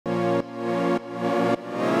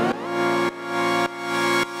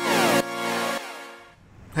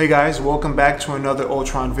Hey guys, welcome back to another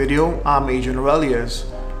Ultron video. I'm Adrian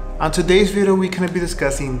Aurelius. On today's video, we're going to be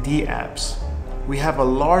discussing dApps. We have a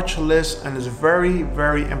large list and it's very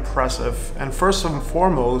impressive. And first and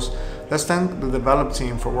foremost, let's thank the develop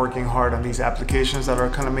team for working hard on these applications that are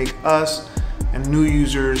going to make us and new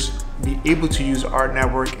users be able to use our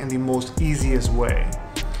network in the most easiest way.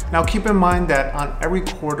 Now keep in mind that on every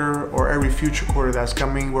quarter or every future quarter that's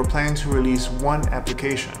coming, we're planning to release one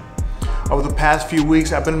application. Over the past few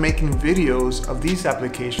weeks, I've been making videos of these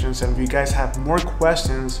applications, and if you guys have more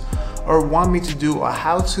questions or want me to do a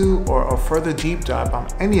how-to or a further deep dive on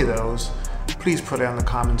any of those, please put it in the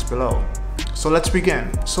comments below. So let's begin.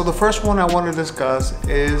 So the first one I want to discuss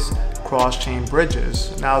is cross-chain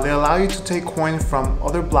bridges. Now they allow you to take coins from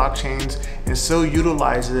other blockchains and still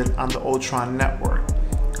utilize it on the Ultron network.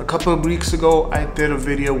 A couple of weeks ago, I did a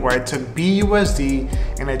video where I took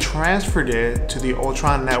BUSD and I transferred it to the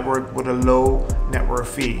Ultron network with a low network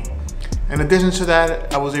fee. In addition to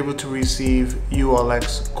that, I was able to receive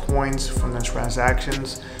ULX coins from the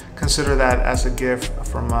transactions. Consider that as a gift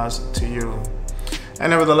from us to you. And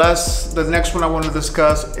nevertheless, the next one I want to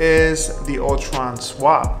discuss is the Ultron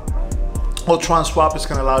swap. Ultron swap is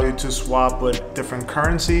going to allow you to swap with different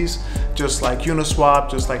currencies, just like Uniswap,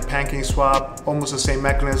 just like PancakeSwap, almost the same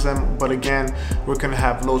mechanism, but again, we're going to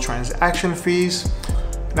have low transaction fees.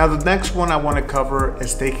 Now the next one I want to cover is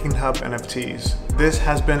staking hub NFTs. This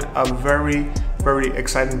has been a very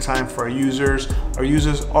exciting time for our users. Our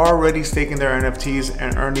users are already staking their NFTs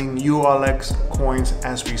and earning ULX coins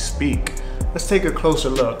as we speak. Let's take a closer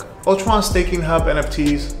look. Ultron staking hub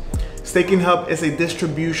NFTs. Staking hub is a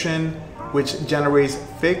distribution which generates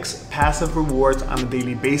fixed passive rewards on a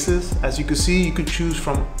daily basis. As you can see, you could choose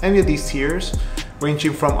from any of these tiers,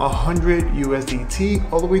 ranging from 100 USDT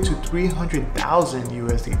all the way to 300,000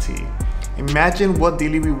 USDT. Imagine what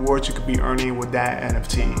daily rewards you could be earning with that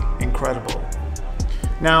NFT. Incredible.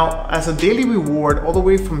 Now, as a daily reward, all the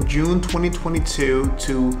way from June 2022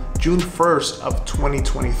 to June 1st of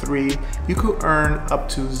 2023, you could earn up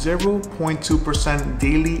to 0.2%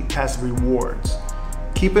 daily passive rewards.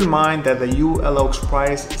 Keep in mind that the ULX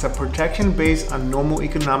price is a projection based on normal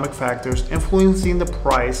economic factors influencing the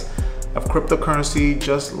price of cryptocurrency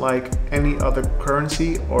just like any other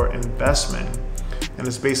currency or investment, and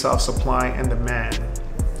it's based off supply and demand.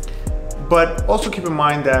 But also keep in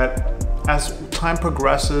mind that as time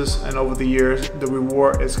progresses and over the years, the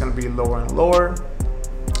reward is going to be lower and lower.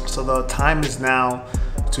 So the time is now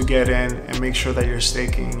to get in and make sure that you're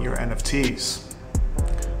staking your NFTs.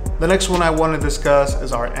 The next one I want to discuss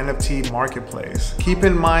is our NFT Marketplace. Keep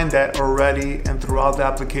in mind that already and throughout the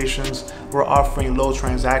applications, we're offering low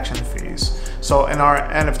transaction fees. So in our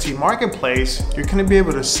NFT Marketplace, you're going to be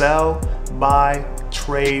able to sell, buy,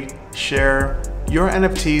 trade, share your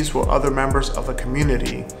NFTs with other members of the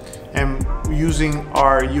community. And using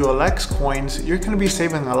our ULX coins, you're going to be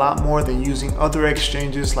saving a lot more than using other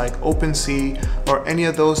exchanges like OpenSea or any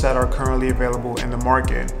of those that are currently available in the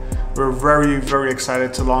market. We're very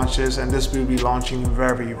excited to launch this, and this will be launching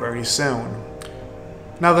very soon.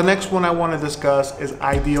 Now the next one I want to discuss is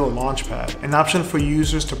Ideal Launchpad, an option for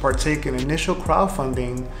users to partake in initial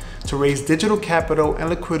crowdfunding to raise digital capital and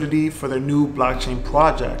liquidity for their new blockchain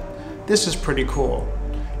project. This is pretty cool.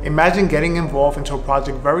 Imagine getting involved into a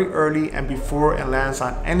project very early and before it lands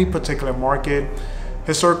on any particular market.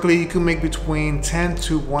 Historically, you can make between 10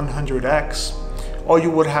 to 100x. All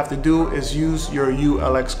you would have to do is use your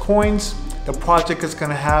ULX coins. The project is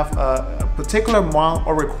going to have a particular amount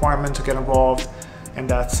or requirement to get involved, and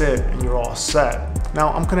that's it, and you're all set. Now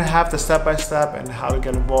I'm going to have the step-by-step and how to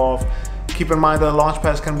get involved. Keep in mind that the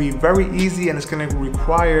Launchpad is going to be very easy and it's going to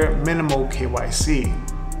require minimal KYC.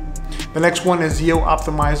 The next one is yield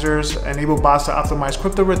optimizers, enable bots to optimize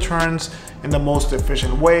crypto returns in the most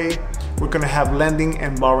efficient way. We're going to have lending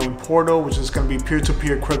and borrowing portal, which is going to be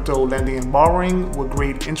peer-to-peer crypto lending and borrowing with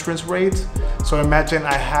great interest rates. So imagine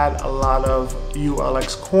I had a lot of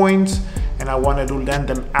ULX coins and I wanted to lend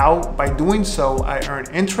them out. By doing so, I earn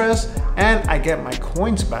interest and I get my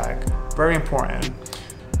coins back. Very important.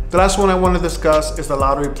 The last one I want to discuss is the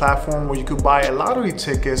lottery platform, where you could buy a lottery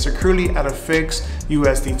ticket securely at a fixed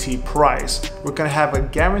USDT price. We're going to have a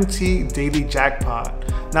guaranteed daily jackpot.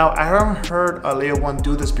 Now, I haven't heard a layer 1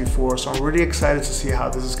 do this before, so I'm really excited to see how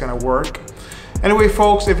this is going to work. Anyway,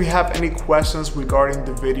 folks, if you have any questions regarding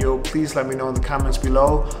the video, please let me know in the comments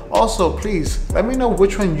below. Also, please let me know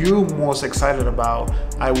which one you're most excited about.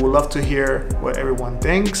 I would love to hear what everyone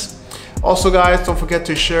thinks. Also guys, don't forget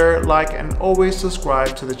to share, like, and always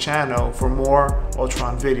subscribe to the channel for more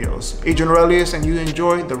Ultron videos. Adrian Aurelius, and you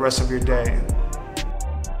enjoy the rest of your day.